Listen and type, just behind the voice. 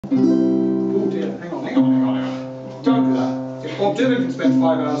Oh dear, hang on. Don't do that. If Bob Dylan can spend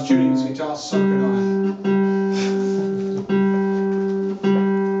 5 hours tuning his guitar, so can I.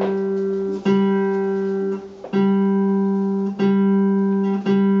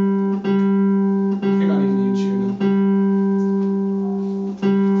 I think I need a new tuner.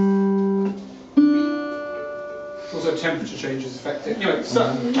 Also, temperature changes affect it. Anyway, so.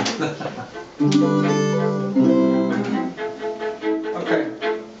 Okay.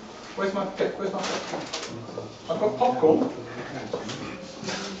 Where's my popcorn? I've got popcorn.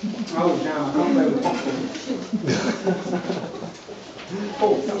 Oh, damn, I can't play with popcorn.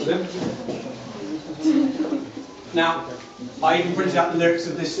 Oh, that was it. Now, I even printed out the lyrics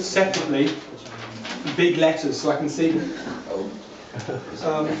of this separately, in big letters, so I can see them.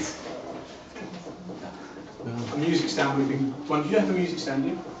 A music stand would have been one. Do you have a music stand, do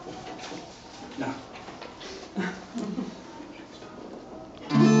you? No.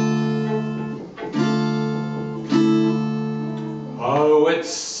 Oh,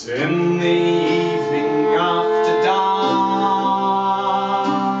 it's in